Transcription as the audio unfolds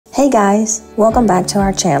Hey guys, welcome back to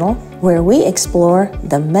our channel where we explore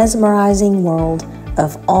the mesmerizing world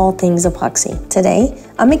of all things epoxy. Today,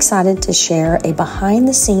 I'm excited to share a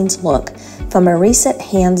behind-the-scenes look from a recent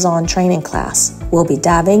hands-on training class. We'll be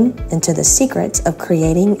diving into the secrets of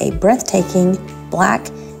creating a breathtaking black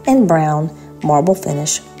and brown marble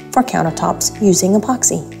finish for countertops using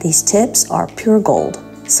epoxy. These tips are pure gold,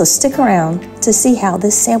 so stick around to see how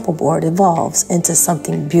this sample board evolves into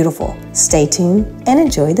something beautiful. Stay tuned and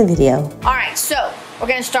enjoy the video. All right, so we're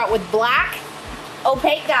gonna start with black,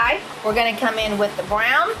 opaque dye. We're gonna come in with the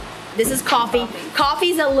brown. This is coffee.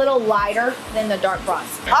 Coffee's a little lighter than the dark bronze.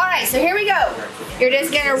 All right, so here we go. You're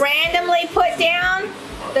just gonna randomly put down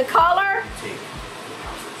the color.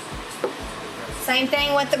 Same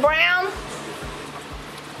thing with the brown.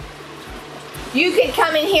 You could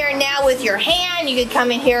come in here now with your hand. You could come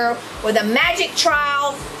in here with a magic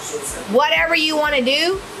trowel. Whatever you want to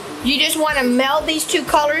do. You just want to meld these two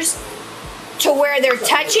colors to where they're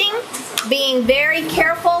touching. Being very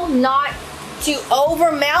careful not to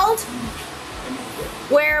over meld.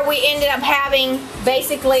 Where we ended up having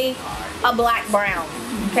basically a black brown.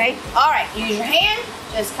 Okay? Alright, use your hand.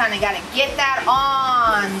 Just kind of got to get that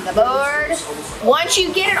on the board. Once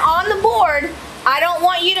you get it on the board, I don't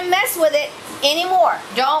want you to mess with it anymore.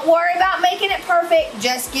 Don't worry about making it perfect.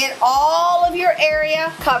 Just get all of your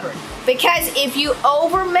area covered. Because if you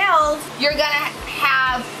over meld, you're gonna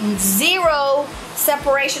have zero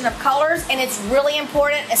separation of colors, and it's really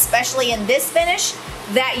important, especially in this finish,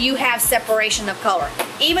 that you have separation of color.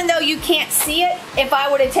 Even though you can't see it, if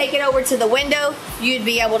I were to take it over to the window, you'd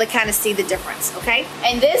be able to kind of see the difference, okay?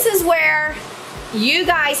 And this is where you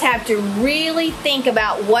guys have to really think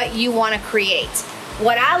about what you want to create.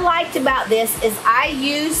 What I liked about this is I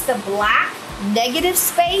used the black negative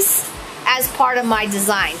space as part of my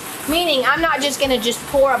design. Meaning I'm not just gonna just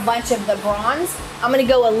pour a bunch of the bronze. I'm gonna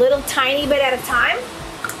go a little tiny bit at a time.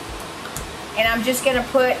 And I'm just gonna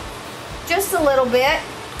put just a little bit.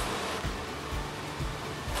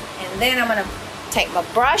 And then I'm gonna take my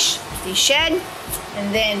brush, the shed,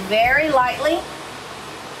 and then very lightly,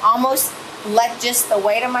 almost let just the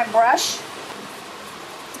weight of my brush,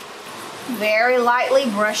 very lightly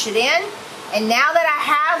brush it in. And now that I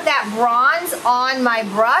have that bronze on my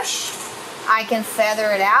brush, I can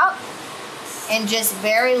feather it out and just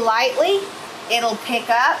very lightly, it'll pick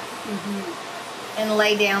up and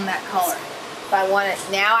lay down that color. If I want it,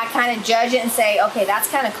 now I kind of judge it and say, okay, that's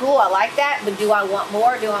kind of cool, I like that, but do I want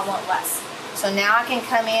more, do I want less? So now I can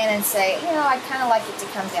come in and say, you know, I kind of like it to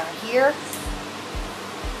come down here,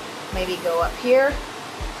 maybe go up here.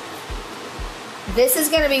 This is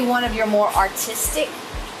going to be one of your more artistic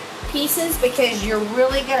pieces because you're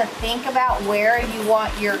really going to think about where you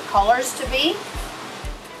want your colors to be.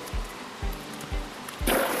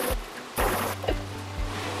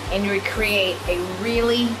 And recreate a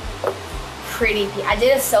really pretty piece. I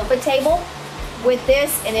did a sofa table with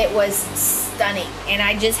this and it was stunning. And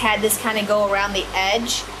I just had this kind of go around the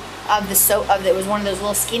edge of the sofa. It was one of those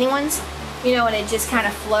little skinny ones, you know, and it just kind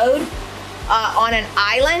of flowed on an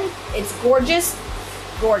island. It's gorgeous.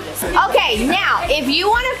 Gorgeous. Okay, now if you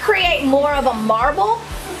want to create more of a marble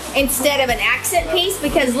instead of an accent piece,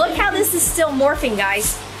 because look how this is still morphing,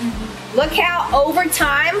 guys. Look how over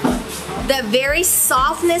time the very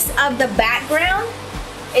softness of the background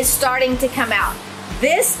is starting to come out.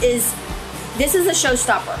 This is a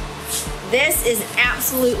showstopper. This is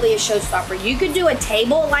absolutely a showstopper. You could do a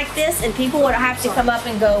table like this and people would have to come up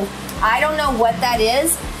and go, I don't know what that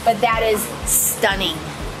is, but that is stunning.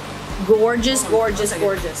 Gorgeous, gorgeous,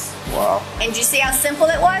 gorgeous. Wow. And do you see how simple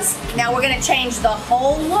it was? Now we're gonna change the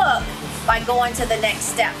whole look by going to the next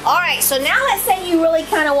step. All right, so now let's say you really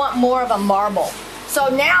kind of want more of a marble. So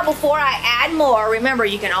now before I add more, remember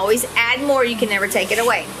you can always add more, you can never take it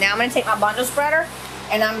away. Now I'm gonna take my bundle spreader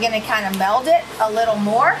and I'm gonna kind of meld it a little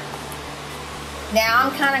more. Now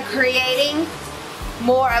I'm kind of creating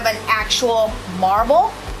more of an actual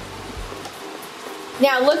marble.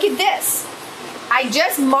 Now look at this. I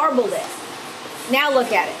just marbled it. Now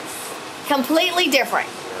look at it. Completely different.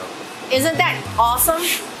 Isn't that awesome?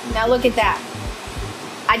 Now look at that.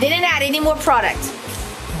 I didn't add any more product.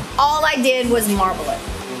 All I did was marble it.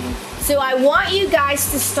 So I want you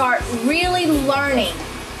guys to start really learning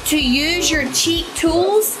to use your cheap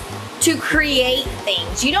tools to create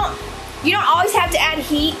things. You don't always have to add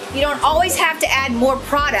heat. You don't always have to add more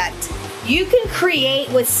product. You can create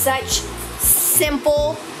with such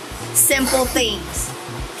simple things.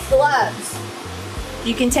 Gloves.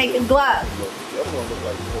 You can take a glove.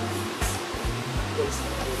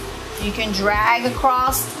 You can drag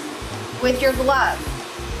across with your glove.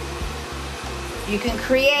 You can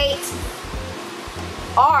create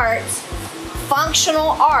art, functional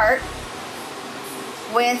art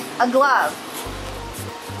with a glove.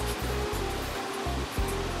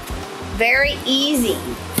 Very easy,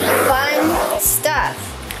 fun stuff.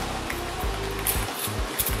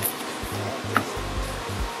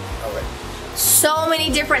 So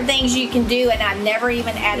many different things you can do, and I've never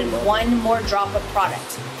even added one more drop of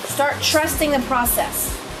product. Start trusting the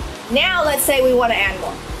process. Now let's say we want to add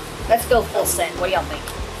more. Let's go full send. What do y'all think?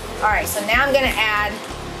 All right, so now I'm gonna add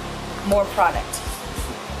more product.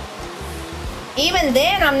 Even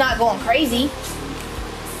then, I'm not going crazy.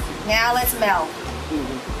 Now let's meld.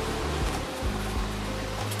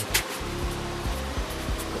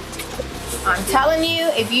 I'm telling you,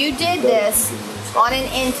 if you did this on an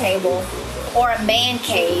end table or a man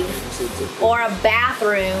cave or a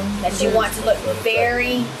bathroom that you want to look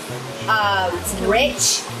very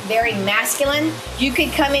rich, very masculine, you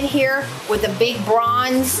could come in here with a big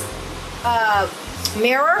bronze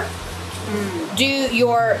mirror. Do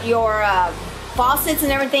your faucets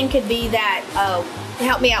and everything could be that.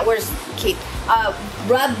 Help me out. Where's Keith?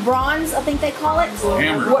 Rubbed bronze, I think they call it.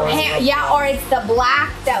 Yeah, or it's the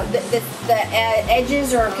black. The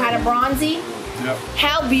edges are kind of bronzy. Yep.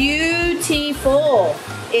 How beautiful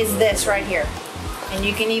is this right here? And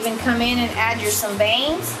you can even come in and add some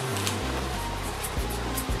veins.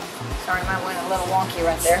 Sorry, mine went a little wonky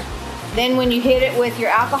right there. Then when you hit it with your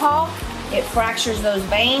alcohol, it fractures those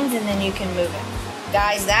veins, and then you can move it.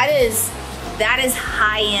 Guys, that is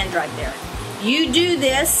high end right there. You do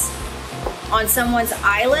this on someone's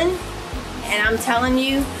island, and I'm telling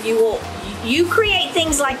you, you create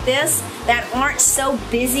things like this that aren't so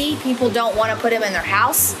busy, people don't want to put them in their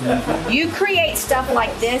house. You create stuff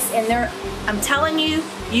like this, and I'm telling you,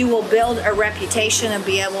 you will build a reputation of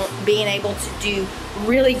being able to do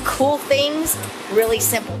really cool things, really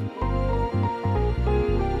simple.